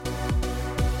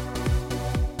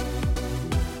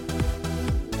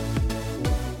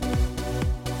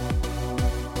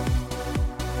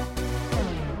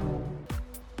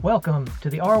Welcome to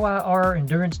the RYR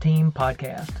Endurance Team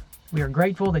podcast. We are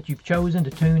grateful that you've chosen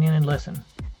to tune in and listen.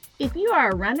 If you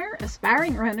are a runner,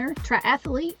 aspiring runner,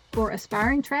 triathlete, or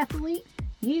aspiring triathlete,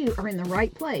 you are in the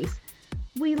right place.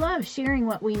 We love sharing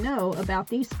what we know about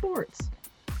these sports.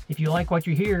 If you like what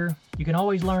you hear, you can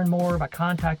always learn more by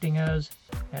contacting us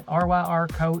at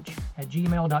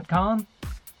ryrcoach@gmail.com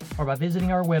or by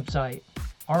visiting our website,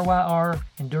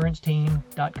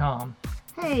 ryrenduranceteam.com.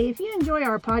 Hey, if you enjoy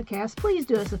our podcast, please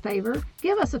do us a favor.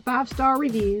 Give us a 5-star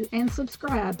review and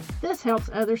subscribe. This helps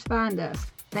others find us.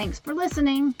 Thanks for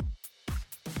listening.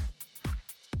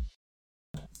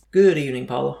 Good evening,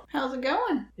 Paula. How's it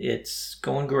going? It's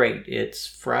going great. It's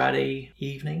Friday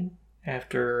evening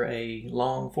after a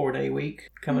long 4-day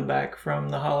week coming back from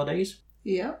the holidays.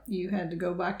 Yep, you had to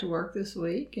go back to work this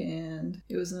week, and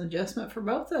it was an adjustment for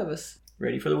both of us.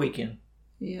 Ready for the weekend.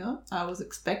 Yeah, I was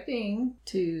expecting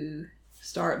to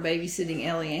start babysitting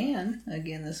Ellie-Ann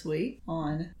again this week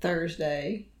on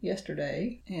Thursday,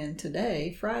 yesterday, and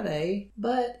today, Friday.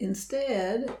 But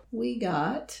instead, we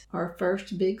got our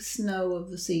first big snow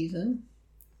of the season,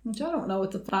 which I don't know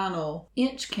what the final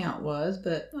inch count was,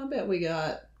 but I bet we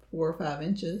got 4 or 5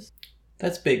 inches.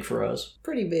 That's big for us.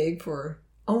 Pretty big for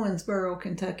Owensboro,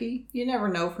 Kentucky. You never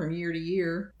know from year to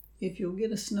year if you'll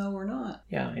get a snow or not.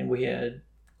 Yeah, and we had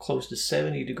close to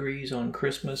 70 degrees on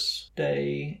Christmas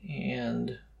Day,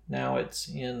 and now it's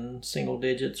in single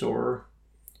digits or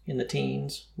in the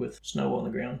teens with snow on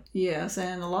the ground. Yes,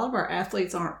 and a lot of our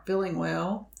athletes aren't feeling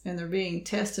well, and they're being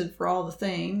tested for all the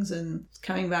things, and it's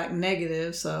coming back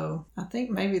negative, so I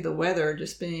think maybe the weather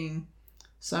just being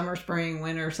summer, spring,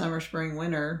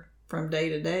 winter, from day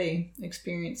to day,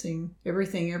 experiencing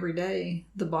everything every day,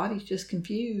 the body's just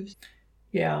confused.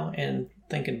 Yeah, and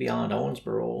thinking beyond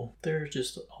Owensboro, there's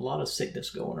just a lot of sickness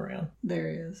going around. There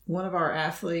is. One of our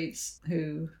athletes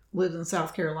who lives in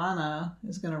South Carolina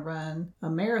is going to run a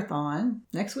marathon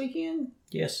next weekend.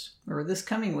 Yes. Or this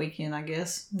coming weekend, I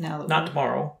guess. Not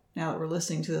tomorrow. Now that we're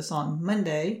listening to this on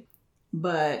Monday.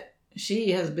 But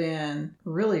she has been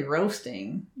really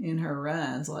roasting in her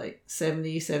runs, like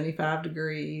 70, 75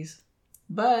 degrees.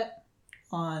 But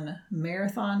on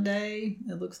marathon day,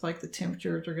 it looks like the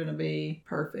temperatures are going to be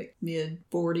perfect.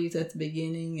 Mid-40s at the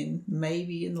beginning and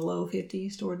maybe in the low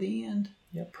 50s toward the end.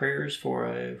 Yeah, prayers for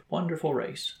a wonderful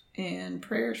race. And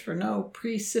prayers for no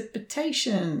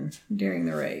precipitation during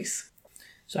the race.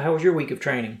 So how was your week of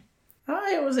training?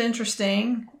 It was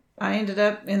interesting. I ended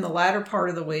up in the latter part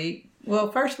of the week.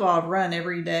 Well, first of all, I've run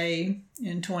every day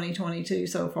in 2022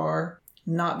 so far.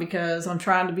 Not because I'm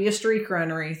trying to be a streak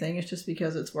runner or anything. It's just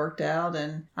because it's worked out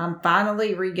and I'm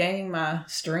finally regaining my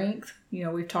strength. You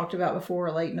know, we've talked about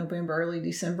before, late November, early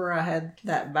December, I had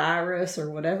that virus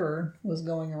or whatever was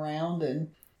going around,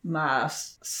 and my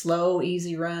slow,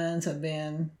 easy runs have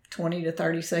been 20 to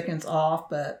 30 seconds off,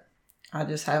 but I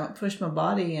just haven't pushed my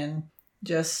body, and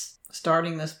just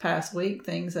starting this past week,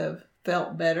 things have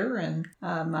felt better, and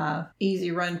my easy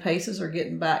run paces are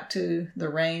getting back to the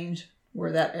range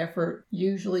where that effort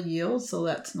usually yields, so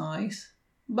that's nice.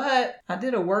 But I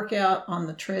did a workout on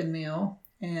the treadmill,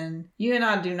 and you and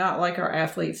I do not like our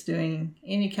athletes doing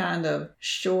any kind of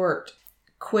short,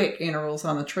 quick intervals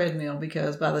on the treadmill,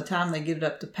 because by the time they get it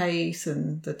up to pace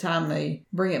and the time they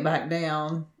bring it back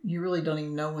down, you really don't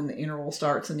even know when the interval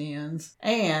starts and ends.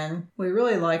 And we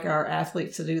really like our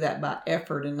athletes to do that by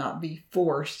effort and not be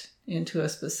forced into a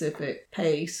specific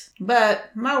pace.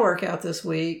 But my workout this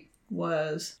week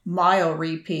was mile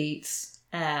repeats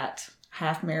at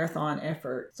half marathon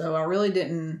effort. So I really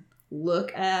didn't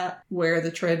look at where the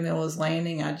treadmill was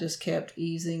landing. I just kept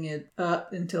easing it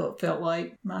up until it felt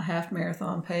like my half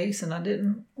marathon pace, and I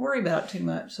didn't worry about it too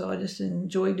much. So I just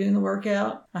enjoyed doing the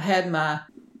workout. I had my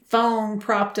phone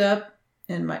propped up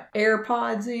and my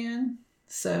AirPods in.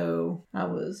 So I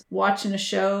was watching a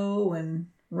show and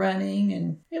running,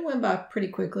 and it went by pretty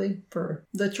quickly for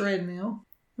the treadmill.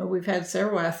 We've had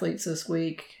several athletes this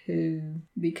week who,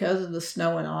 because of the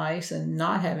snow and ice and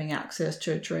not having access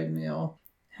to a treadmill,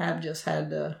 have just had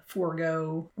to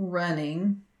forego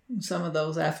running. Some of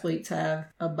those athletes have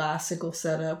a bicycle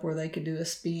set up where they could do a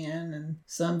spin, and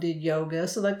some did yoga,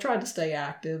 so they've tried to stay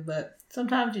active, but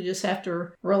sometimes you just have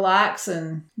to relax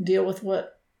and deal with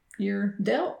what you're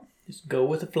dealt. Just go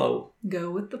with the flow.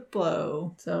 Go with the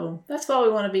flow. So that's why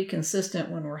we want to be consistent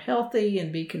when we're healthy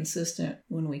and be consistent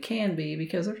when we can be,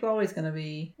 because there's always going to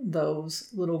be those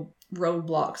little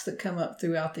roadblocks that come up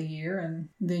throughout the year, and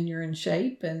then you're in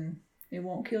shape and it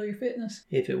won't kill your fitness.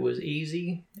 If it was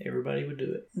easy, everybody would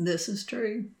do it. This is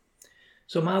true.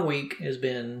 So my week has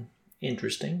been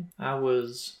interesting. I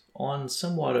was on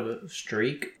somewhat of a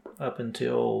streak up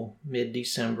until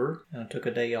mid-December. I took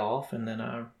a day off and then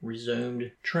I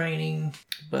resumed training.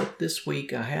 But this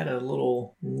week I had a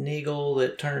little niggle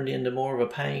that turned into more of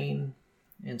a pain.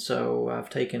 And so I've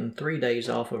taken 3 days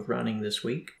off of running this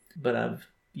week. But I've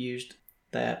used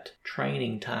that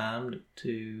training time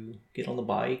to get on the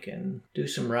bike and do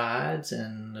some rides,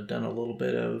 and I've done a little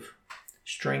bit of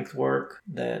strength work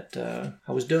that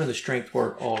I was doing the strength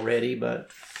work already,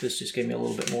 but this just gave me a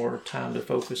little bit more time to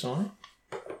focus on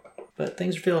it. But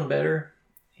things are feeling better,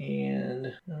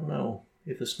 and I don't know,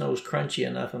 if the snow's crunchy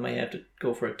enough, I may have to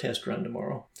go for a test run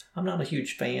tomorrow. I'm not a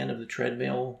huge fan of the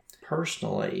treadmill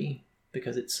personally,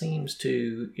 because it seems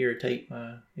to irritate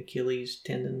my Achilles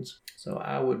tendons. So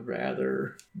I would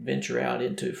rather venture out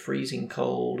into freezing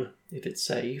cold if it's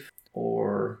safe,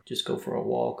 or just go for a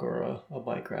walk or a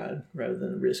bike ride rather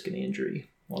than risk an injury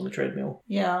on the treadmill.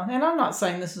 Yeah, and I'm not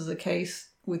saying this is the case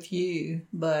with you,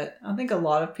 but I think a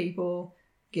lot of people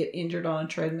get injured on a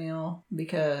treadmill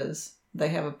because they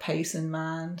have a pace in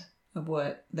mind of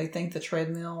what they think the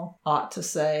treadmill ought to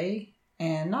say,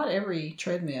 and not every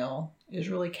treadmill is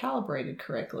really calibrated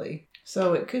correctly.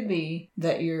 So it could be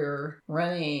that you're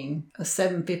running a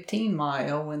 7:15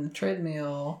 mile when the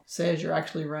treadmill says you're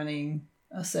actually running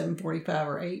a 7:45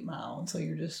 or 8 mile. And so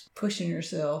you're just pushing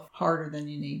yourself harder than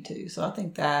you need to. So I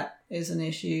think that is an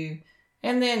issue.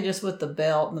 And then just with the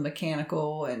belt and the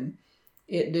mechanical and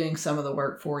it doing some of the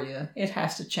work for you, it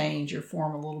has to change your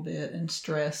form a little bit and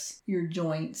stress your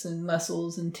joints and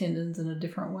muscles and tendons in a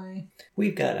different way.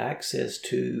 We've got access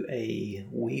to a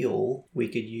wheel we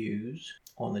could use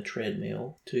on the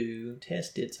treadmill to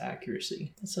test its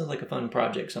accuracy. That sounds like a fun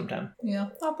project sometime. Yeah,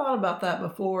 I thought about that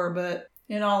before, but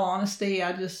in all honesty,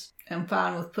 I just am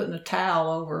fine with putting a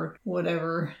towel over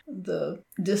whatever the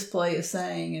display is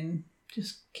saying and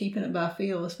just keeping it by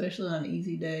feel, especially on an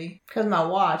easy day. Because my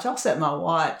watch, I'll set my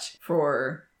watch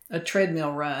for a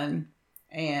treadmill run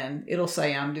and it'll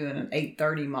say I'm doing an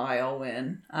 8:30 mile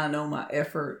when I know my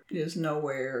effort is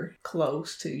nowhere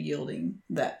close to yielding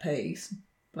that pace.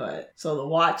 But so the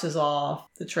watch is off,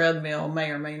 the treadmill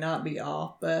may or may not be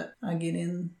off, but I get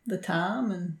in the time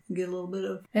and get a little bit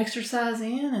of exercise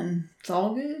in and it's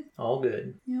all good. All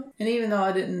good. Yep. And even though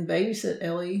I didn't babysit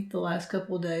Ellie the last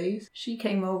couple of days, she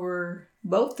came over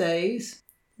both days.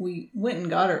 We went and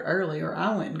got her early, or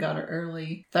I went and got her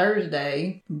early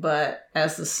Thursday, but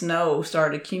as the snow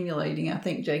started accumulating, I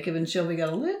think Jacob and Shelby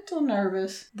got a little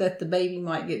nervous that the baby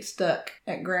might get stuck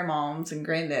at Grandma's and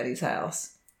Granddaddy's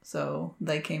house. So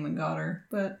they came and got her.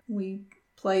 But we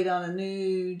played on a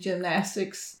new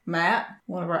gymnastics mat.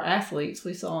 One of our athletes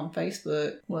we saw on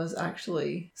Facebook was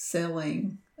actually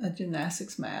selling a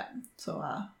gymnastics mat. So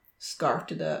I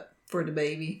scarfed it up for the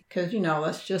baby. Because,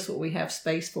 that's just what we have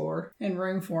space for and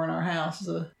room for in our house is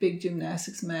a big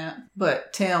gymnastics mat.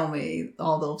 But tell me,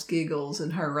 all those giggles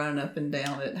and her running up and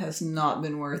down it has not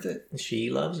been worth it. She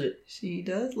loves it. She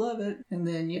does love it. And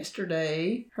then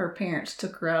yesterday, her parents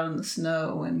took her out in the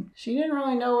snow and she didn't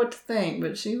really know what to think,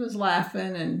 but she was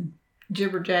laughing and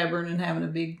jibber-jabbering and having a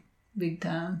big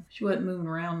time. She wasn't moving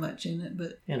around much in it,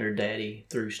 but... And her daddy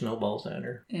threw snowballs at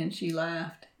her. And she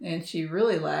laughed. And she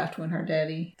really laughed when her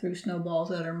daddy threw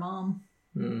snowballs at her mom.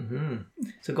 Mm-hmm.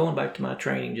 So going back to my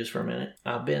training just for a minute,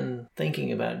 I've been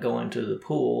thinking about going to the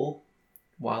pool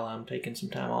while I'm taking some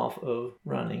time off of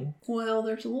running. Well,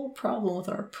 there's a little problem with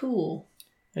our pool.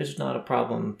 There's not a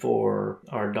problem for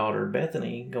our daughter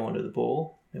Bethany going to the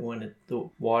pool when the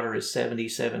water is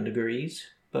 77 degrees.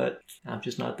 But I'm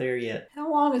just not there yet. How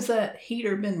long has that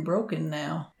heater been broken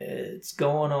now? It's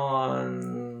going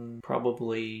on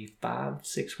probably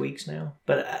 5-6 weeks now.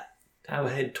 But I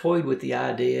had toyed with the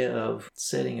idea of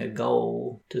setting a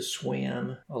goal to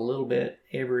swim a little bit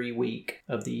every week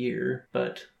of the year.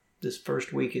 But this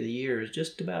first week of the year is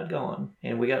just about gone.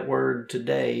 And we got word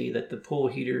today that the pool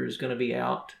heater is going to be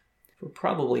out for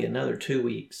probably another 2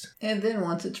 weeks. And then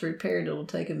once it's repaired, it'll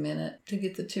take a minute to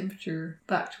get the temperature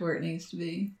back to where it needs to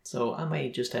be. So I may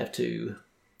just have to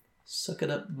suck it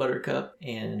up, Buttercup,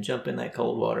 and jump in that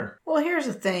cold water. Well, here's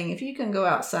the thing. If you can go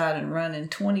outside and run in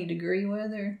 20-degree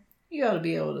weather, you ought to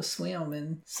be able to swim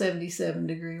in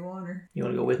 77-degree water. You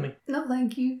want to go with me? No,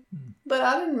 thank you. But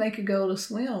I didn't make a goal to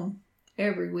swim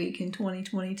every week in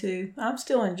 2022. I'm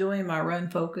still enjoying my run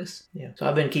focus. Yeah. So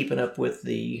I've been keeping up with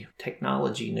the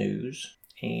technology news,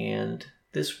 and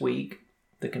this week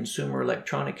the Consumer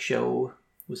Electronics Show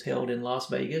was held in Las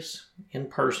Vegas in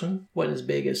person. Wasn't as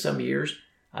big as some years.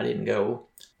 I didn't go,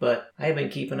 but I have been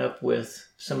keeping up with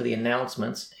some of the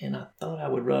announcements, and I thought I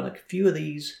would run a few of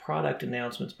these product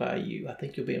announcements by you. I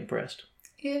think you'll be impressed.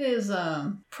 It is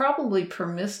probably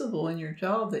permissible in your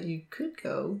job that you could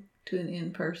go. to an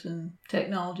in-person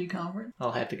technology conference.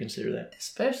 I'll have to consider that.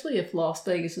 Especially if Las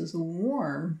Vegas is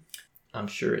warm. I'm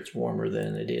sure it's warmer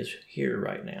than it is here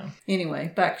right now.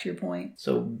 Anyway, back to your point.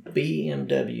 So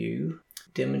BMW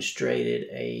demonstrated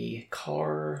a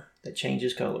car that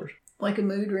changes colors. Like a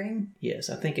mood ring? Yes,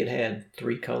 I think it had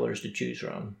 3 colors to choose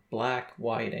from: black,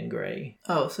 white, and gray.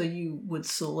 Oh, so you would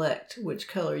select which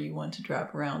color you want to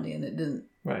drive around in.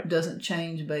 It doesn't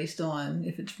change based on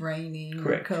if it's raining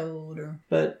Correct. or cold or.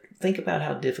 But think about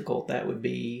how difficult that would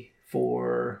be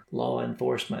for law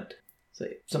enforcement.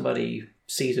 Say somebody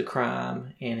sees a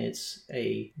crime and it's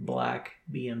a black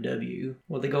BMW.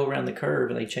 Well, they go around the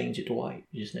curve and they change it to white.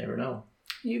 You just never know.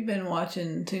 You've been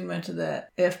watching too much of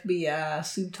that FBI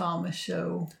Sue Thomas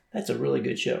show. That's a really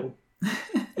good show.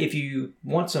 If you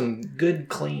want some good,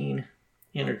 clean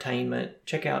entertainment,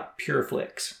 check out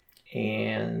PureFlix.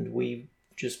 And we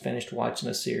just finished watching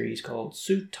a series called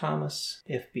Sue Thomas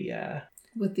FBI.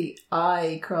 With the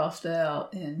I crossed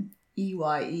out and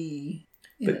EYE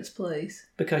in its place.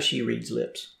 Because she reads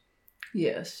lips.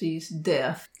 Yes, she's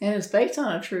deaf. And it's based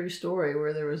on a true story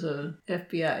where there was a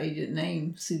FBI agent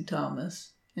named Sue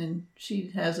Thomas. And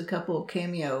she has a couple of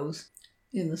cameos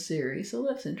in the series, so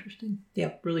that's interesting.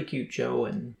 Yeah, really cute show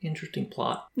and interesting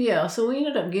plot. Yeah, so we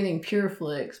ended up getting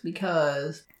PureFlix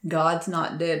because God's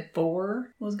Not Dead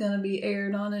 4 was going to be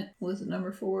aired on it. Was it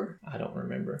number 4? I don't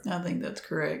remember. I think that's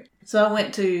correct. So I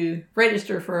went to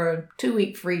register for a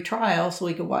 2-week free trial so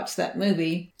we could watch that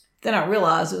movie. Then I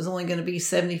realized it was only going to be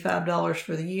 $75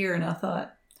 for the year, and I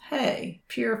thought, hey,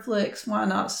 PureFlix, why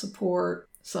not support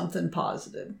something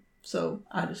positive? So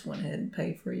I just went ahead and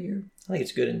paid for a year. I think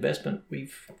it's a good investment.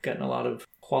 We've gotten a lot of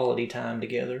quality time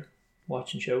together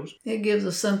watching shows. It gives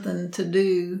us something to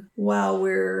do while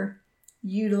we're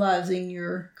utilizing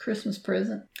your Christmas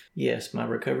present. Yes, my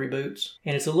recovery boots.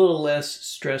 And it's a little less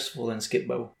stressful than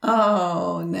Skipbo.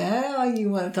 Oh, now you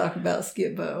want to talk about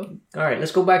Skipbo. All right,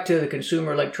 let's go back to the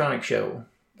Consumer Electronics Show.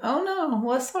 Oh no,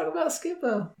 let's talk about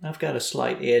Skipbo. I've got a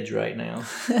slight edge right now.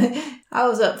 I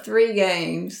was up 3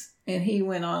 games. And he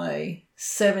went on a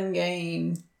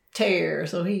 7-game tear,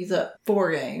 so he's up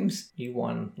 4 games. You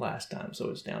won last time, so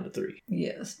it's down to 3.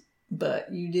 Yes,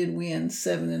 but you did win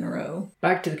 7 in a row.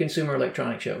 Back to the Consumer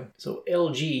Electronics Show. So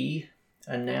LG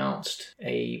announced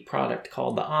a product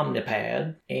called the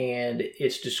Omnipad, and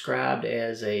it's described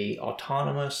as a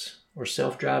autonomous or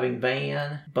self-driving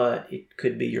van, but it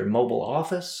could be your mobile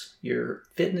office, your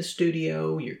fitness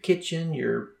studio, your kitchen,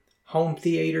 your home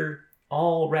theater,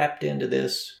 all wrapped into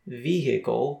this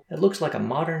vehicle. It looks like a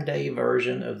modern day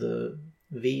version of the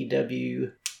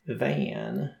VW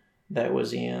van that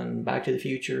was in Back to the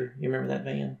Future. You remember that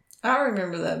van? I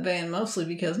remember that van mostly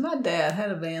because my dad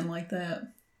had a van like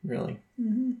that. Really?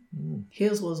 Mm-hmm. Mm.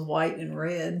 His was white and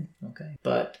red. Okay.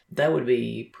 But that would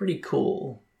be pretty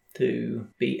cool to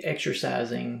be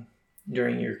exercising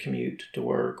during your commute to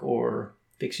work, or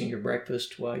fixing your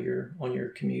breakfast while you're on your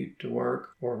commute to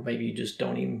work, or maybe you just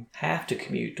don't even have to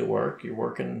commute to work. You're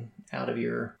working out of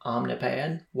your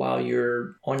Omnipad while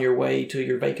you're on your way to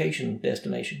your vacation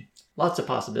destination. Lots of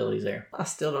possibilities there. I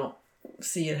still don't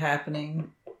see it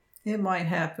happening. It might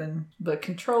happen, but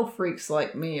control freaks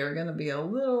like me are going to be a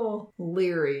little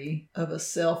leery of a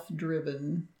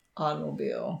self-driven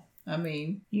automobile. I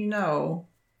mean, you know,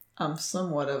 I'm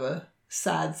somewhat of a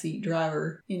side seat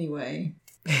driver anyway.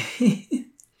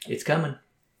 It's coming.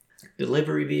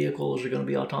 Delivery vehicles are going to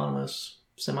be autonomous.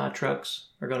 Semi-trucks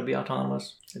are going to be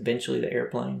autonomous. Eventually the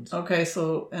airplanes. Okay,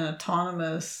 so an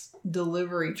autonomous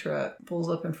delivery truck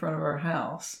pulls up in front of our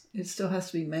house. It still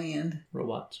has to be manned.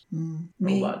 Robots.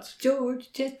 Me, Robots.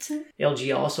 George Jetson.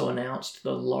 LG also announced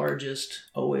the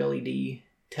largest OLED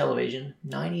television,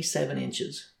 97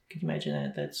 inches. Can you imagine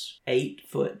that? That's 8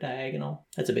 foot diagonal.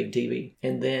 That's a big TV.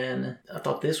 And then I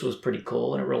thought this was pretty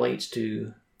cool, and it relates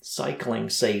to cycling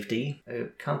safety. A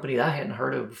company that I hadn't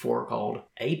heard of before called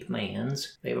Ape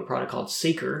Mans. They have a product called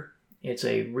Seeker. It's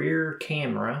a rear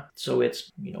camera, so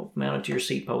it's, mounted to your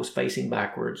seat post facing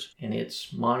backwards, and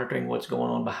it's monitoring what's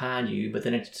going on behind you, but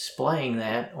then it's displaying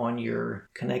that on your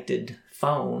connected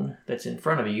phone that's in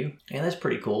front of you, and that's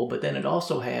pretty cool. But then it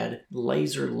also had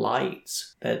laser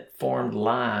lights that formed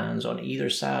lines on either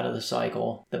side of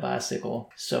the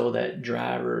bicycle, so that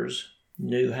drivers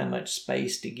knew how much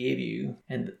space to give you.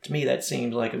 And to me, that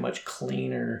seems like a much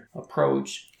cleaner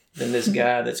approach than this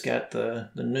guy that's got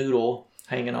the noodle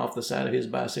hanging off the side of his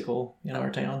bicycle in our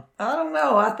town. I don't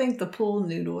know. I think the pool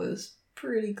noodle is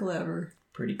pretty clever.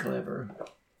 Pretty clever.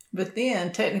 But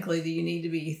then, technically, do you need to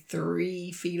be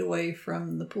 3 feet away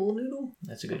from the pool noodle?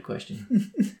 That's a good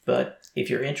question. But if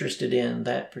you're interested in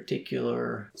that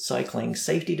particular cycling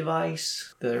safety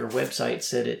device, their website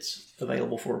said it's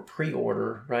available for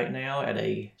pre-order right now at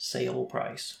a sale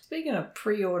price. Speaking of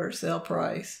pre-order sale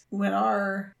price, when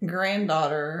our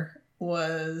granddaughter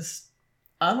was,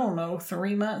 I don't know,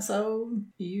 3 months old,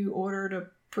 you ordered a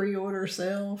pre-order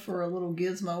sale for a little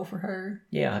gizmo for her.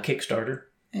 Yeah, a Kickstarter.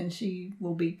 And she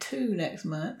will be 2 next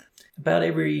month. About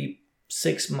every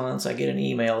 6 months, I get an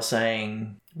email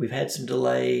saying, we've had some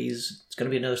delays. It's going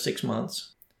to be another 6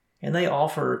 months. And they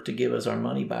offer to give us our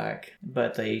money back,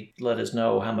 but they let us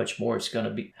know how much more it's going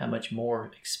to be, how much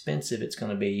more expensive it's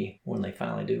going to be when they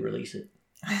finally do release it.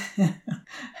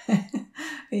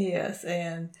 Yes,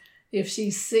 and if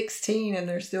she's 16 and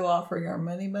they're still offering our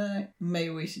money back, maybe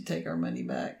we should take our money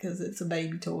back because it's a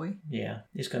baby toy. Yeah,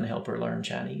 it's going to help her learn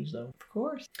Chinese, though. Of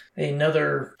course.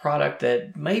 Another product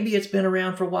that maybe it's been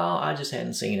around for a while, I just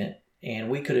hadn't seen it, and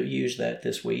we could have used that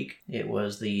this week. It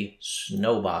was the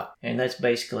Snowbot, and that's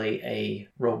basically a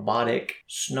robotic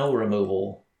snow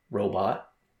removal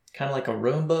robot, kind of like a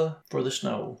Roomba for the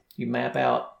snow. You map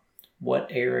out what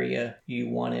area you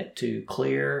want it to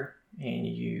clear, and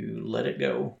you let it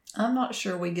go. I'm not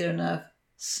sure we get enough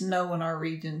snow in our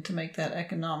region to make that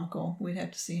economical. We'd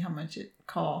have to see how much it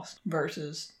costs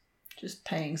versus just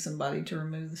paying somebody to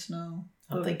remove the snow.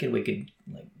 I'm thinking we could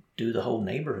do the whole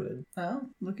neighborhood. Oh,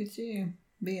 look at you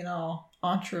being all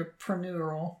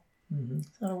entrepreneurial. Mm-hmm. Is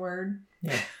that a word?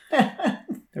 Yeah.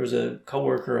 There was a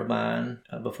coworker of mine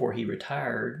before he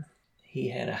retired. He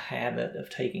had a habit of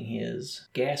taking his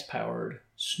gas-powered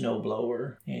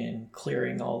snowblower and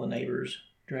clearing all the neighbors'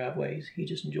 driveways. He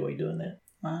just enjoyed doing that.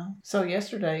 Wow. So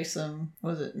yesterday,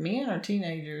 was it men or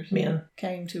teenagers? Men.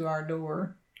 Came to our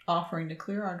door offering to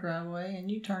clear our driveway,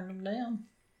 and you turned them down.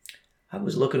 I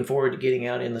was looking forward to getting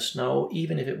out in the snow,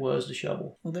 even if it was to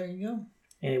shovel. Well, there you go.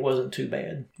 And it wasn't too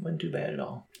bad. It wasn't too bad at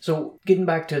all. So getting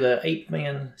back to the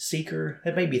 8-man Seeker,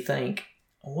 that made me think,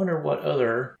 I wonder what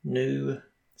other new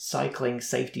cycling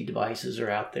safety devices are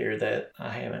out there that I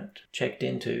haven't checked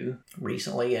into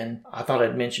recently, and I thought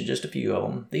I'd mention just a few of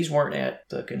them. These weren't at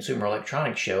the Consumer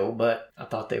Electronics Show, but I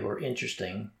thought they were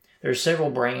interesting. There's several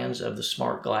brands of the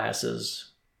smart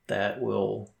glasses that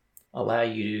will allow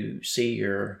you to see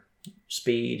your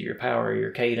speed, your power,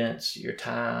 your cadence, your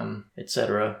time,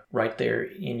 etc. right there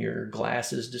in your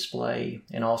glasses display,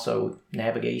 and also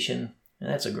navigation. And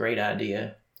that's a great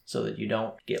idea, so that you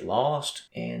don't get lost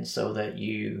and so that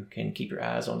you can keep your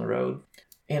eyes on the road.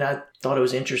 And I thought it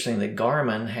was interesting that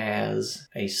Garmin has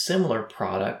a similar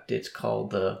product. It's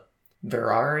called the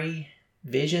Varia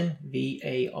Vision,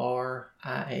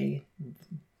 V-A-R-I-A,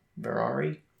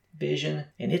 Varia Vision.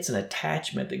 And it's an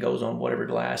attachment that goes on whatever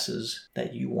glasses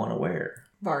that you want to wear.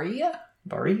 Varia?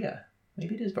 Varia.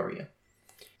 Maybe it is Varia.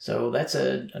 So that's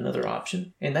another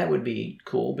option. And that would be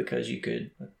cool because you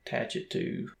could attach it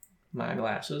to my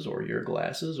glasses or your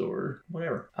glasses or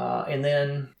whatever. And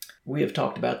then we have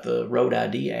talked about the Road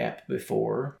ID app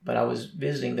before, but I was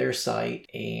visiting their site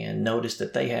and noticed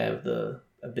that they have the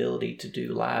ability to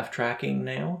do live tracking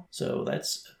now. So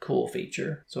that's a cool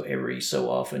feature. So every so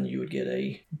often you would get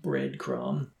a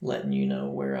breadcrumb letting you know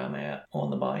where I'm at on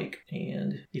the bike.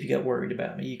 And if you got worried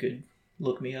about me, you could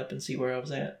look me up and see where I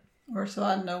was at. Or so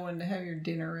I'd know when to have your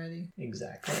dinner ready.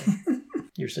 Exactly.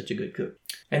 You're such a good cook.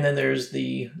 And then there's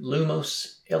the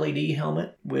Lumos LED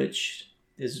helmet, which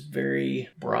is very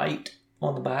bright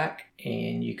on the back,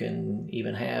 and you can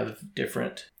even have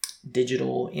different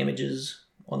digital images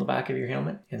on the back of your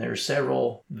helmet. And there are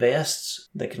several vests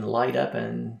that can light up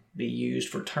and be used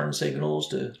for turn signals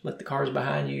to let the cars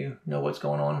behind you know what's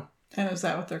going on. And is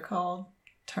that what they're called?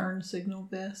 Turn signal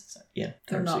vests? Yeah.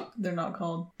 They're not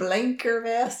called blinker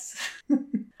vests.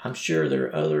 I'm sure there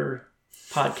are other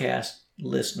podcast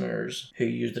listeners who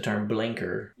use the term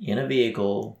blinker in a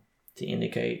vehicle to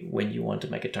indicate when you want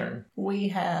to make a turn. We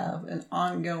have an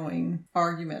ongoing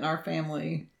argument in our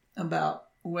family about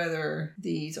whether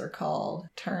these are called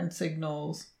turn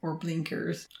signals or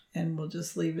blinkers, and we'll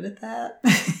just leave it at that.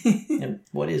 And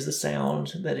what is the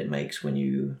sound that it makes when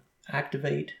you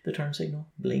activate the turn signal?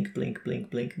 Blink, blink, blink,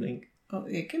 blink, blink. Well,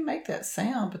 it can make that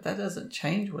sound, but that doesn't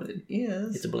change what it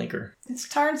is. It's a blinker. It's a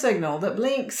turn signal that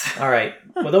blinks. All right.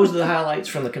 Well, those are the highlights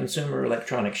from the Consumer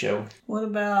Electronics Show. What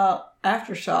about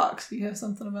aftershocks? Do you have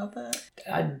something about that?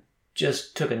 I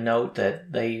just took a note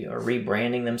that they are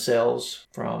rebranding themselves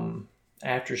from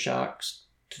Aftershocks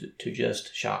to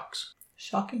just Shocks.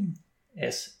 Shocking.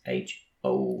 S-H-O-K-Z.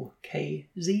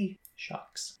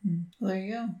 Shocks. Well, there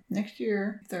you go. Next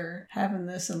year, if they're having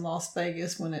this in Las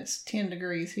Vegas when it's 10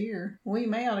 degrees here, we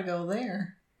may ought to go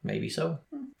there maybe so.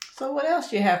 So what else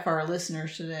do you have for our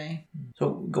listeners today? So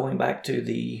going back to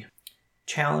the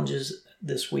challenges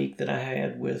this week that I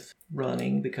had with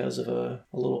running because of a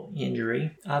little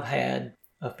injury, I've had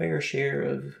a fair share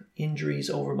of injuries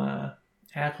over my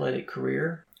athletic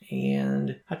career,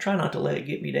 and I try not to let it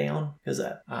get me down because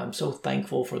I'm so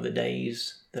thankful for the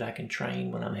days that I can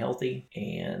train when I'm healthy,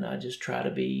 and I just try to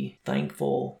be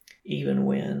thankful even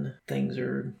when things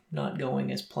are not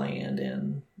going as planned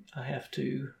and I have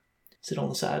to sit on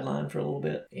the sideline for a little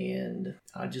bit. And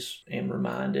I just am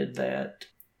reminded that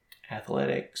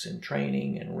athletics and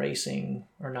training and racing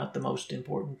are not the most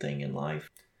important thing in life.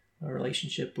 A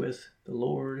relationship with the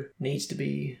Lord needs to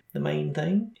be the main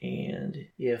thing. And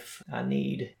if I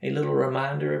need a little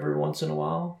reminder every once in a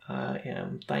while, I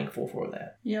am thankful for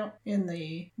that. Yep. In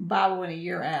the Bible in a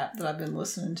Year app that I've been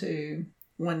listening to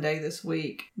one day this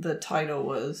week, the title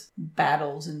was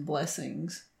Battles and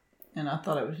Blessings. And I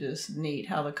thought it was just neat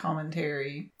how the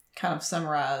commentary kind of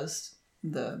summarized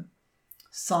the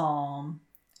Psalm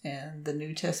and the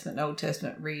New Testament and Old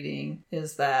Testament reading,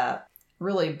 is that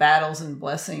really battles and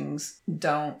blessings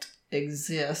don't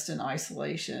exist in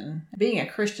isolation. Being a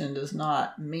Christian does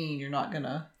not mean you're not going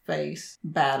to face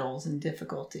battles and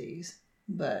difficulties,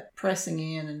 but pressing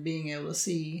in and being able to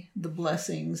see the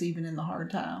blessings even in the hard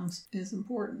times is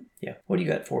important. Yeah. What do you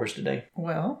got for us today?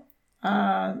 Well,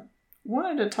 I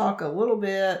wanted to talk a little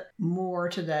bit more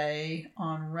today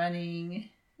on running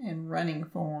and running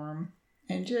form,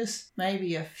 and just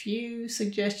maybe a few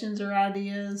suggestions or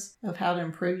ideas of how to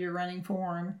improve your running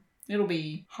form. It'll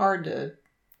be hard to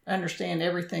understand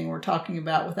everything we're talking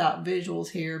about without visuals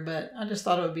here, but I just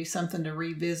thought it would be something to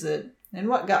revisit. And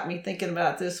what got me thinking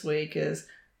about this week is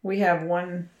we have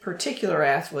one particular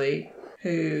athlete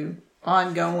who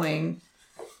ongoing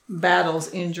battles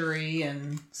injury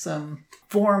and some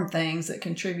form things that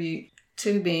contribute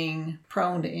to being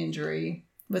prone to injury.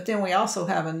 But then we also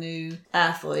have a new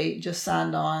athlete just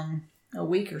signed on a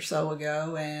week or so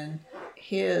ago, and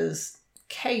his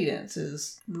cadence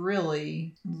is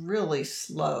really, really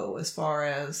slow as far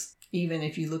as even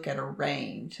if you look at a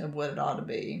range of what it ought to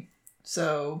be.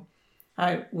 So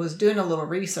I was doing a little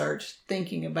research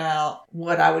thinking about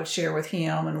what I would share with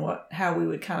him and how we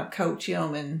would kind of coach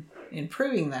him in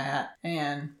improving that.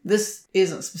 And this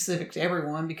isn't specific to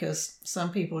everyone because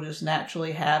some people just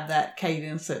naturally have that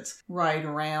cadence that's right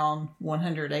around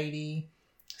 180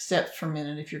 steps per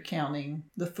minute if you're counting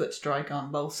the foot strike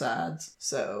on both sides.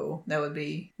 So that would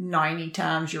be 90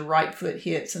 times your right foot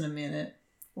hits in a minute,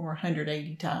 or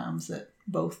 180 times that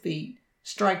both feet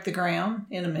strike the ground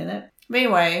in a minute. But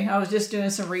anyway, I was just doing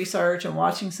some research and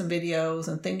watching some videos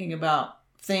and thinking about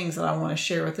things that I want to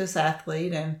share with this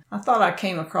athlete, and I thought I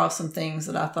came across some things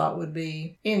that I thought would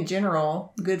be, in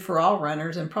general, good for all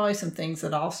runners, and probably some things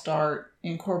that I'll start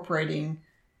incorporating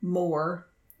more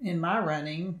in my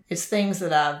running. It's things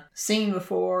that I've seen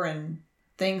before and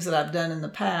things that I've done in the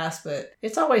past, but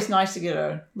it's always nice to get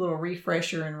a little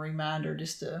refresher and reminder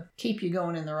just to keep you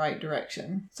going in the right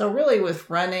direction. So really with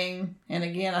running, and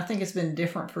again, I think it's been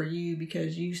different for you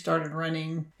because you started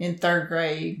running in 3rd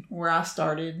grade where I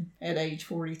started at age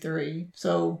 43.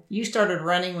 So you started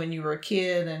running when you were a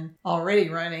kid and already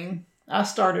running. I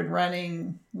started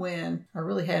running when I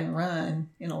really hadn't run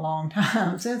in a long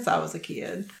time since I was a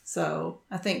kid. So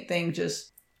I think things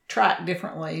just track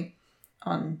differently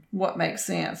on what makes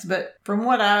sense. But from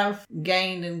what I've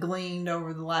gained and gleaned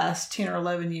over the last 10 or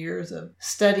 11 years of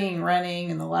studying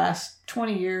running and the last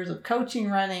 20 years of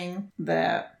coaching running,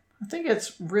 that I think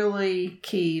it's really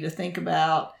key to think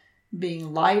about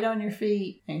being light on your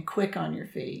feet and quick on your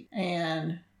feet.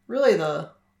 And really the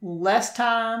less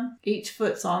time each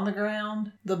foot's on the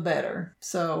ground, the better.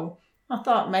 So I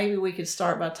thought maybe we could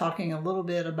start by talking a little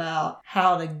bit about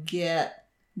how to get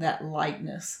that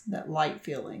lightness, that light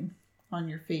feeling on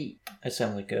your feet. That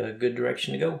sounds like a good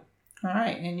direction to go. All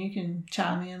right, and you can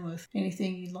chime in with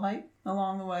anything you'd like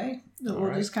along the way. We'll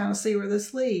right. just kind of see where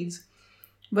this leads.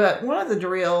 But one of the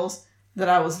drills that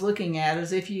I was looking at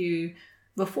is if you,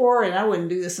 before, and I wouldn't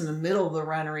do this in the middle of the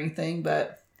run or anything,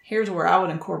 but here's where I would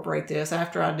incorporate this.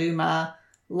 After I do my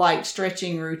light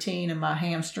stretching routine and my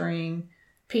hamstring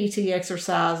PT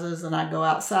exercises and I go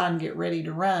outside and get ready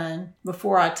to run,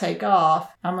 before I take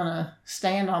off, I'm going to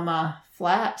stand on my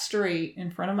flat street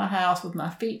in front of my house with my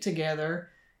feet together,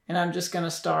 and I'm just going to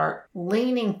start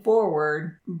leaning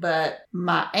forward, but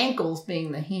my ankles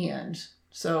being the hinge.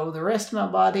 So the rest of my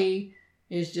body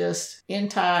is just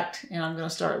intact, and I'm going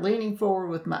to start leaning forward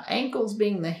with my ankles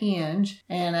being the hinge.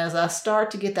 And as I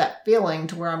start to get that feeling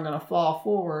to where I'm going to fall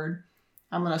forward,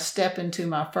 I'm going to step into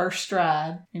my first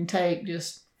stride and take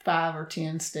just 5 or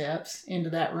 10 steps into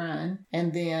that run.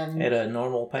 And then... At a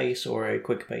normal pace or a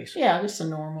quick pace? Yeah, just a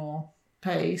normal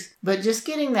pace. But just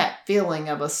getting that feeling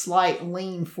of a slight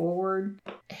lean forward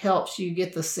helps you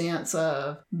get the sense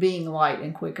of being light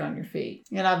and quick on your feet.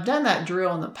 And I've done that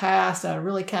drill in the past. I've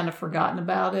really kind of forgotten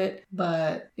about it,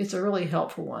 but it's a really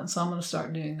helpful one. So I'm going to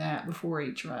start doing that before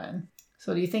each run.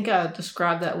 So do you think I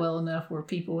described that well enough where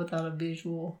people without a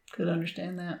visual could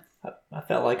understand that? I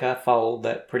felt like I followed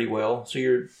that pretty well. So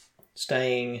you're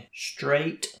staying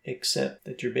straight, except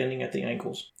that you're bending at the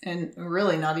ankles. And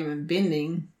really not even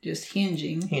bending, just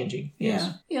hinging. Hinging,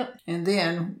 yes. Yeah. Yep. And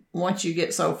then once you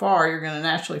get so far, you're going to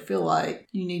naturally feel like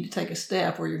you need to take a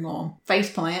step where you're going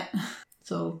face plant.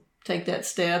 So take that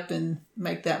step and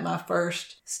make that my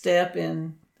first step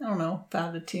in, 5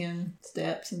 to 10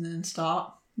 steps, and then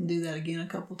stop. And do that again a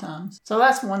couple times. So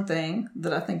that's one thing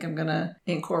that I think I'm going to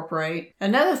incorporate.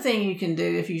 Another thing you can do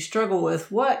if you struggle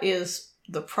with what is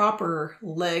the proper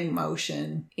leg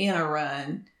motion in a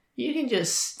run, you can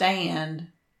just stand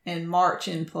and march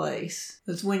in place.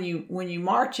 Because when you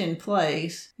march in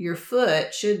place, your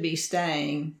foot should be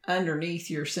staying underneath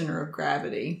your center of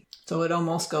gravity. So it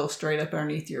almost goes straight up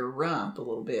underneath your rump a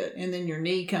little bit. And then your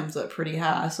knee comes up pretty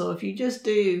high. So if you just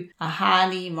do a high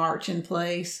knee march in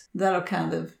place, that'll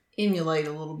kind of emulate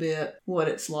a little bit what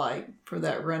it's like for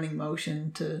that running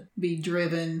motion to be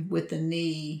driven with the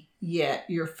knee, yet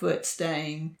your foot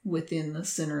staying within the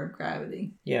center of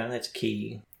gravity. Yeah, that's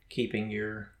key. Keeping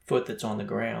your foot that's on the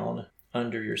ground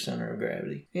under your center of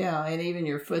gravity. Yeah, and even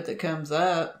your foot that comes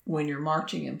up when you're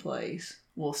marching in place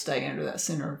will stay under that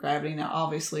center of gravity. Now,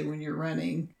 obviously, when you're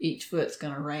running, each foot's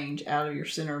going to range out of your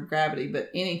center of gravity,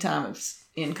 but anytime it's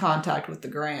in contact with the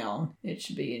ground, it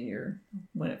should be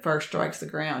when it first strikes the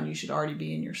ground, you should already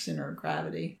be in your center of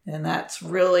gravity. And that's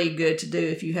really good to do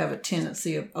if you have a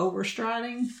tendency of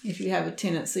overstriding. If you have a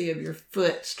tendency of your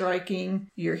foot striking,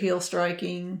 your heel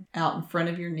striking out in front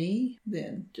of your knee,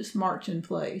 then just march in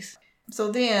place.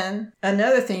 So then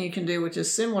another thing you can do, which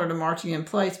is similar to marching in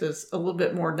place, but it's a little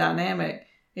bit more dynamic,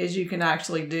 is you can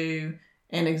actually do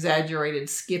an exaggerated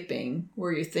skipping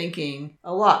where you're thinking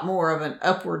a lot more of an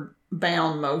upward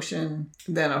bound motion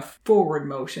than a forward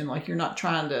motion. Like you're not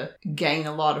trying to gain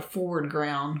a lot of forward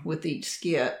ground with each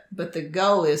skip, but the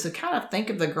goal is to kind of think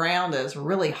of the ground as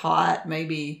really hot,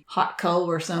 maybe hot coal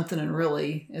or something, and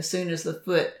really as soon as the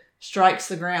foot strikes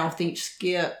the ground with each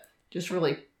skip, just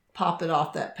really pop it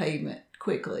off that pavement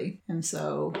quickly. And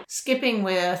so skipping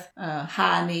with a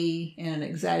high knee and an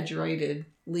exaggerated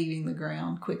leaving the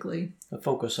ground quickly. A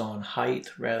focus on height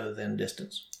rather than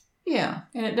distance. Yeah,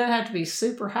 and it doesn't have to be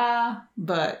super high,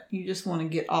 but you just want to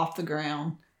get off the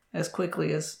ground as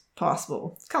quickly as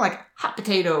possible. It's kind of like hot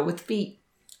potato with feet.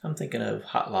 I'm thinking of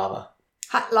hot lava.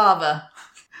 Hot lava.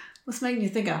 What's making you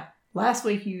think of? Last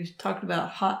week you talked about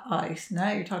hot ice.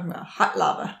 Now you're talking about hot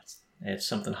lava. It's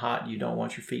something hot you don't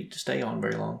want your feet to stay on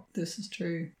very long. This is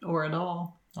true. Or at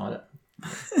all.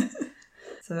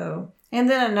 So, and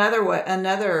then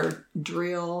another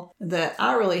drill that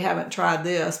I really haven't tried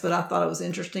this, but I thought it was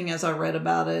interesting as I read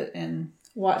about it and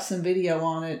watched some video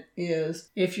on it, is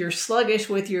if you're sluggish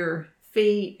with your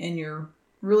feet and you're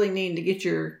really needing to get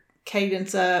your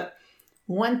cadence up,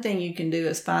 one thing you can do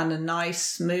is find a nice,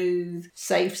 smooth,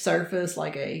 safe surface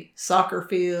like a soccer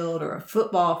field or a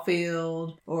football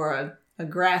field or a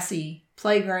grassy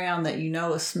playground that you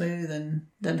know is smooth and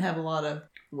doesn't have a lot of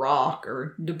rock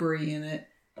or debris in it.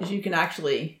 Is you can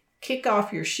actually kick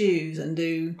off your shoes and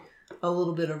do a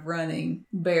little bit of running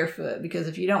barefoot, because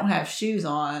if you don't have shoes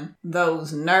on,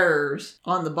 those nerves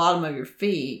on the bottom of your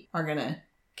feet are going to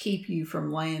keep you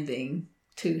from landing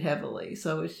too heavily.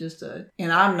 So it's just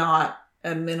and I'm not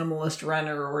a minimalist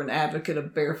runner or an advocate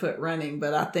of barefoot running,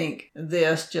 but I think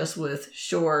this, just with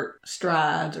short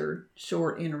strides or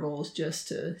short intervals, just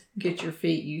to get your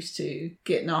feet used to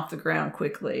getting off the ground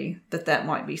quickly, that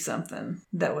might be something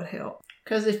that would help.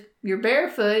 Because if you're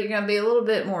barefoot, you're going to be a little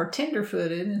bit more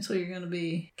tender-footed, and so you're going to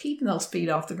be keeping those feet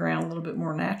off the ground a little bit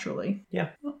more naturally. Yeah.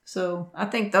 So I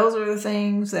think those are the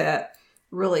things that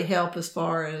really help as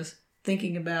far as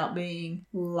thinking about being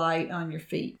light on your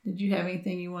feet. Did you have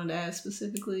anything you wanted to add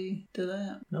specifically to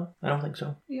that? No, I don't think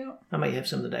so. Yeah. I may have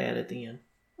something to add at the end.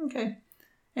 Okay.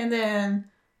 And then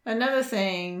another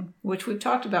thing, which we've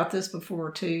talked about this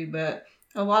before too, but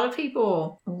a lot of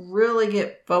people really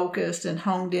get focused and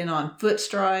honed in on foot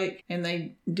strike, and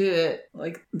they do it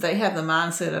like they have the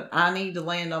mindset of, I need to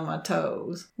land on my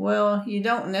toes. Well, you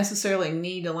don't necessarily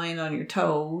need to land on your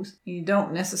toes. You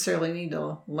don't necessarily need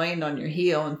to land on your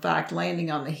heel. In fact,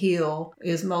 landing on the heel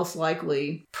is most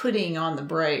likely putting on the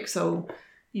brake. So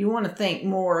you want to think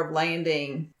more of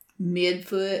landing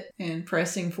midfoot and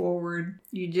pressing forward.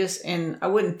 And I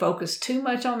wouldn't focus too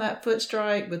much on that foot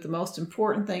strike, but the most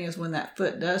important thing is when that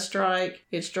foot does strike,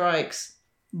 it strikes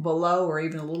below or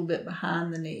even a little bit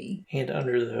behind the knee. And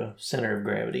under the center of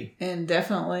gravity. And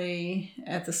definitely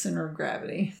at the center of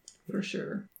gravity, for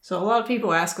sure. So a lot of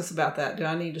people ask us about that. Do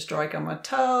I need to strike on my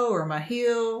toe or my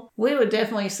heel? We would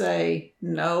definitely say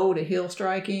no to heel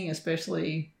striking,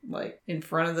 especially like in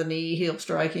front of the knee heel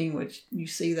striking, which you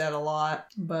see that a lot.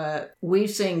 But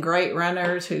we've seen great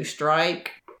runners who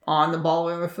strike on the ball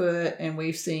of their foot, and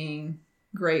we've seen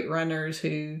great runners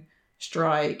who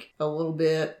strike a little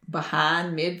bit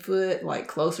behind midfoot, like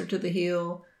closer to the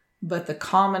heel. But the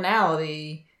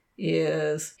commonality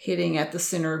is hitting at the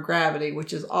center of gravity,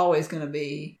 which is always going to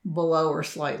be below or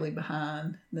slightly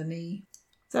behind the knee.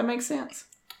 Does that make sense?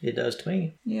 It does to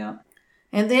me. Yeah.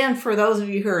 And then for those of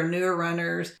you who are newer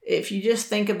runners, if you just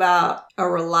think about a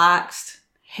relaxed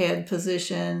head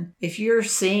position, if you're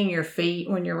seeing your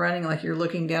feet when you're running, like you're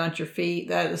looking down at your feet,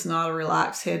 that is not a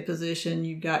relaxed head position.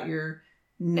 You've got your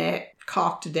neck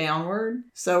cocked downward.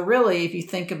 So really, if you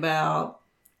think about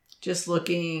just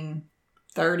looking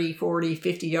 30, 40,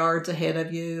 50 yards ahead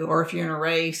of you, or if you're in a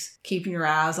race, keeping your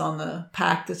eyes on the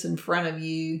pack that's in front of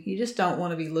you, you just don't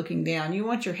want to be looking down. You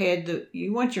want your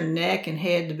neck and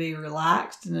head to be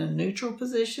relaxed in a neutral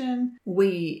position.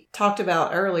 We talked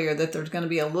about earlier that there's going to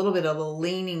be a little bit of a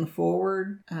leaning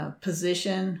forward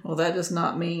position. Well, that does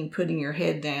not mean putting your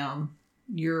head down.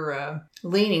 Your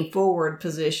leaning forward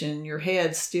position, your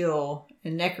head still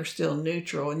and neck are still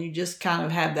neutral, and you just kind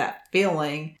of have that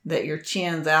feeling that your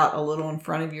chin's out a little in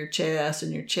front of your chest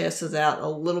and your chest is out a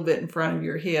little bit in front of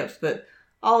your hips. But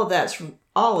all of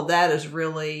that is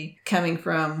really coming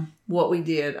from what we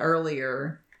did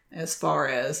earlier as far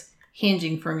as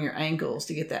hinging from your ankles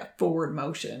to get that forward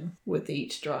motion with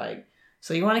each strike.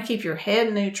 So you want to keep your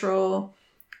head neutral.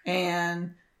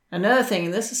 And another thing,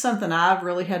 and this is something I've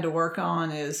really had to work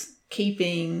on, is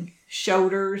keeping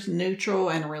shoulders neutral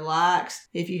and relaxed.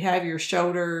 If you have your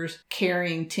shoulders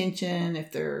carrying tension,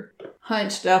 if they're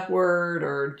hunched upward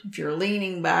or if you're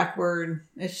leaning backward,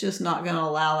 it's just not going to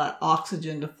allow that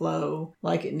oxygen to flow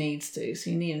like it needs to.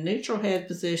 So you need a neutral head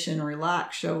position,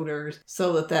 relaxed shoulders,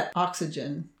 so that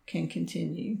oxygen can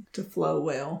continue to flow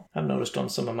well. I've noticed on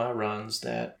some of my runs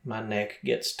that my neck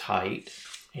gets tight,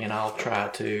 and I'll try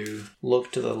to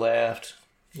look to the left,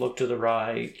 look to the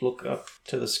right, look up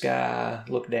to the sky,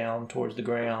 look down towards the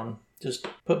ground. Just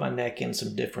put my neck in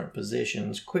some different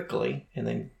positions quickly and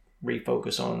then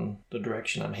refocus on the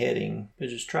direction I'm heading. But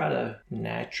just try to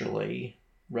naturally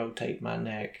rotate my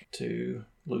neck to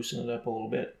loosen it up a little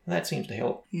bit. And that seems to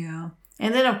help. Yeah.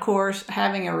 And then, of course,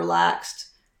 having a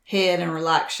relaxed head and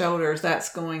relaxed shoulders,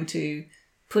 that's going to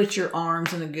put your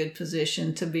arms in a good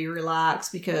position to be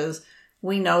relaxed, because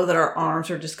we know that our arms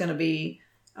are just going to be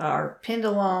our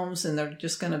pendulums, and they're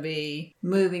just going to be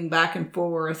moving back and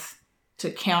forth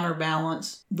to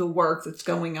counterbalance the work that's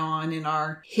going on in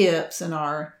our hips and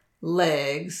our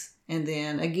legs. And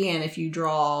then again, if you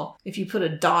put a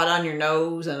dot on your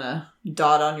nose and a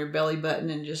dot on your belly button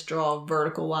and just draw a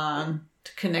vertical line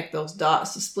to connect those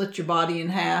dots to split your body in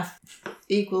half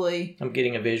equally. I'm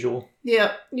getting a visual.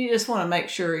 Yep. You just want to make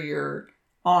sure your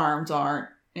arms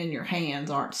and your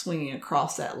hands aren't swinging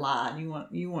across that line.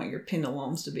 You want your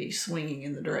pendulums to be swinging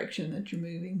in the direction that you're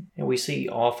moving. And we see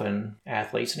often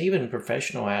athletes, and even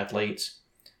professional athletes,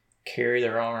 carry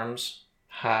their arms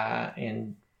high,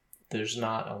 and there's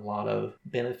not a lot of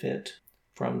benefit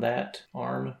from that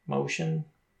arm motion.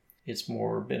 It's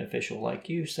more beneficial, like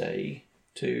you say,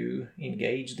 to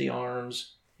engage the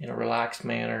arms in a relaxed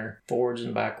manner, forwards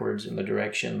and backwards in the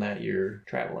direction that you're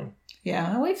traveling.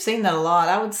 Yeah, we've seen that a lot.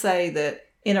 I would say that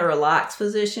in a relaxed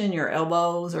position, your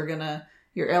elbow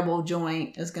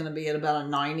joint is going to be at about a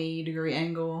 90-degree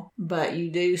angle. But you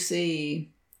do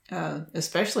see,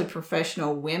 especially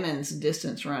professional women's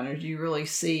distance runners, you really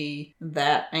see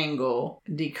that angle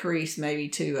decrease maybe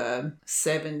to a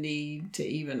 70 to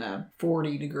even a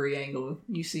 40-degree angle.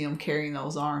 You see them carrying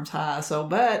those arms high. So,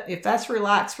 but if that's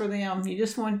relaxed for them, you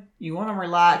want them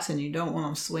relaxed, and you don't want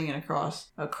them swinging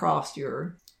across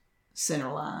your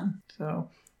center line. So.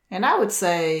 And I would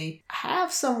say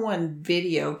have someone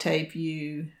videotape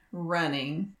you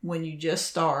running when you just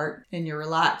start and you're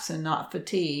relaxed and not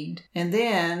fatigued. And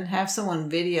then have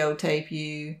someone videotape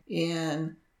you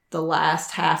in the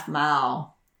last half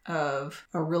mile of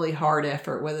a really hard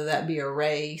effort, whether that be a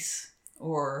race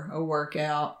or a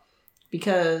workout.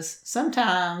 Because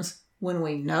sometimes when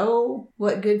we know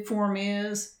what good form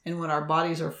is and when our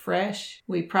bodies are fresh,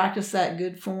 we practice that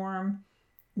good form.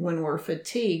 When we're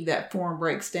fatigued, that form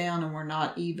breaks down and we're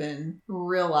not even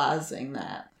realizing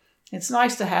that. it's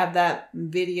nice to have that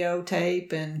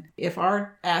videotape. And if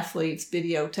our athletes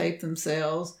videotape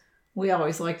themselves, we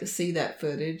always like to see that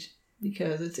footage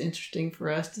because it's interesting for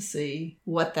us to see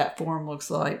what that form looks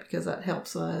like, because that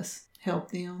helps us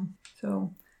help them.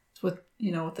 So it's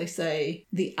what they say,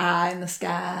 the eye in the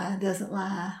sky doesn't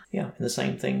lie. Yeah, and the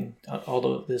same thing,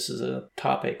 although this is a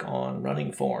topic on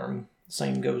running form, the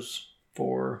same goes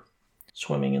for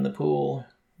swimming in the pool.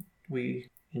 We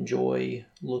enjoy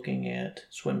looking at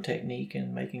swim technique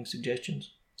and making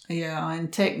suggestions. Yeah,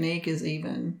 and technique is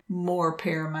even more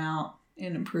paramount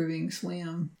in improving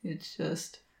swim. It's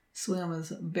just, swim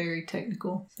is very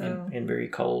technical. So, and very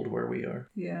cold where we are.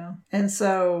 Yeah. And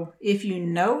so if you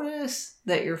notice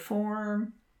that your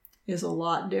form is a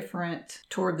lot different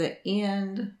toward the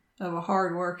end of a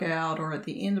hard workout or at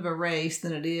the end of a race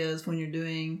than it is when you're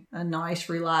doing a nice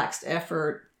relaxed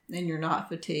effort and you're not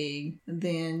fatigued,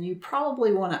 then you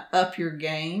probably want to up your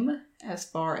game as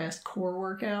far as core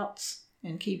workouts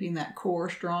and keeping that core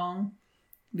strong.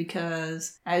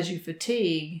 Because as you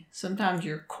fatigue, sometimes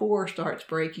your core starts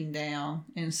breaking down,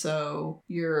 and so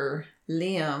your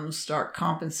limbs start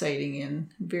compensating in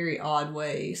very odd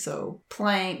ways. So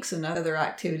planks and other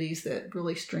activities that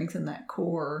really strengthen that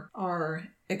core are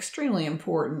extremely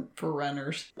important for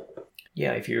runners.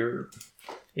 Yeah, if you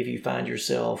find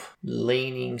yourself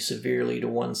leaning severely to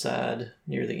one side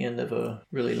near the end of a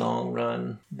really long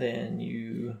run, then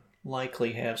you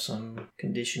likely have some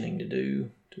conditioning to do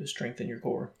to strengthen your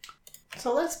core.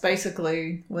 So that's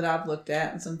basically what I've looked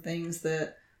at and some things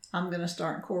that I'm going to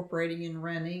start incorporating in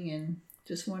running, and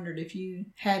just wondered if you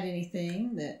had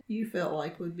anything that you felt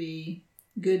like would be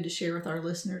good to share with our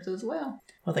listeners as well.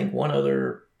 I think one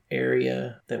other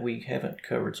area that we haven't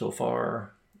covered so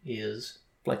far is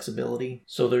flexibility.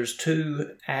 So there's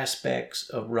two aspects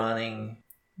of running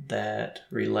that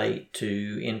relate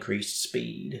to increased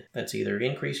speed. That's either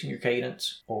increasing your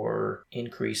cadence or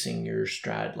increasing your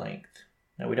stride length.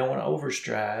 Now, we don't want to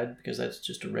overstride because that's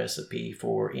just a recipe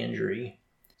for injury.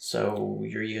 So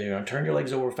you're either going to turn your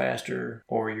legs over faster,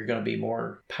 or you're going to be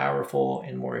more powerful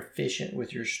and more efficient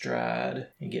with your stride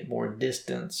and get more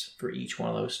distance for each one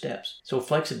of those steps. So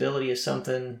flexibility is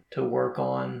something to work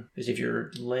on, because if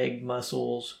your leg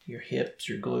muscles, your hips,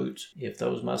 your glutes, if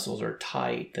those muscles are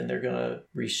tight, then they're going to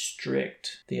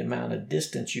restrict the amount of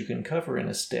distance you can cover in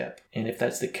a step. And if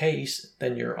that's the case,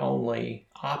 then your only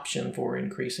option for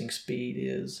increasing speed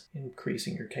is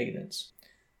increasing your cadence.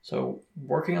 So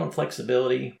working on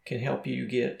flexibility can help you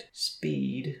get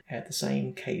speed at the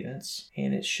same cadence,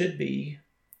 and it should be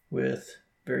with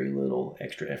very little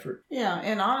extra effort. Yeah,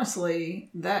 and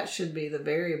honestly, that should be the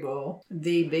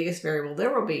biggest variable.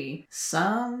 There will be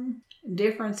some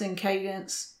difference in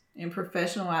cadence in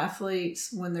professional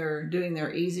athletes when they're doing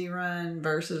their easy run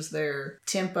versus their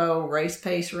tempo race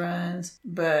pace runs,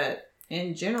 but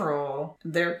in general,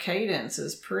 their cadence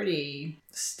is pretty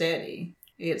steady.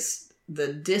 It's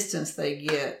the distance they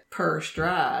get per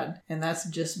stride, and that's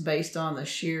just based on the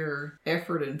sheer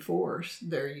effort and force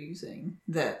they're using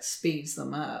that speeds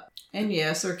them up. And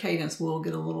yes, their cadence will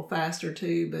get a little faster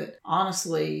too, but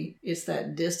honestly, it's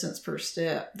that distance per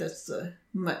step that's a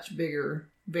much bigger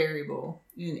variable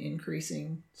in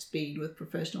increasing speed with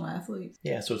professional athletes.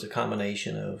 Yeah, so it's a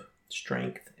combination of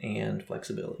strength and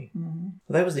flexibility. Mm-hmm.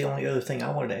 Well, that was the only other thing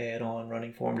I wanted to add on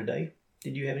running form today.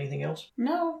 Did you have anything else?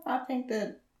 No, I think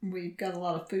that we've got a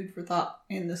lot of food for thought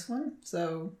in this one,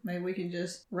 so maybe we can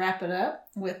just wrap it up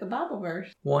with the Bible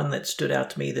verse. One that stood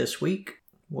out to me this week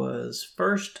was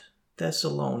 1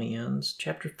 Thessalonians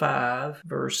chapter 5,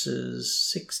 verses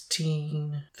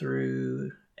 16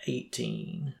 through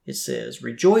 18. It says,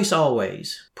 "Rejoice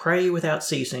always, pray without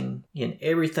ceasing, in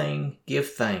everything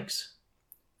give thanks,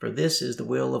 for this is the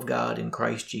will of God in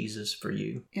Christ Jesus for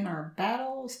you." In our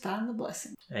battles, find the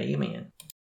blessing. Amen.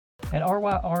 At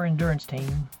RYR Endurance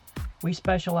Team, we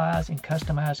specialize in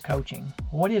customized coaching.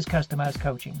 What is customized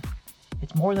coaching?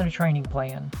 It's more than a training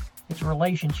plan. It's a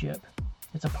relationship.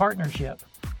 It's a partnership.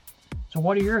 So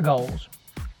what are your goals?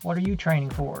 What are you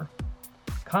training for?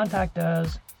 Contact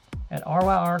us at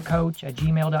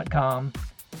ryrcoach@gmail.com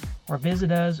or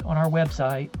visit us on our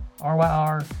website,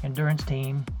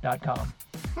 ryrenduranceteam.com.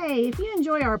 Hey, if you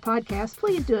enjoy our podcast,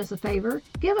 please do us a favor.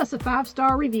 Give us a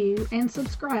 5-star review and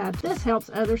subscribe. This helps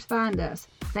others find us.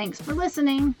 Thanks for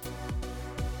listening.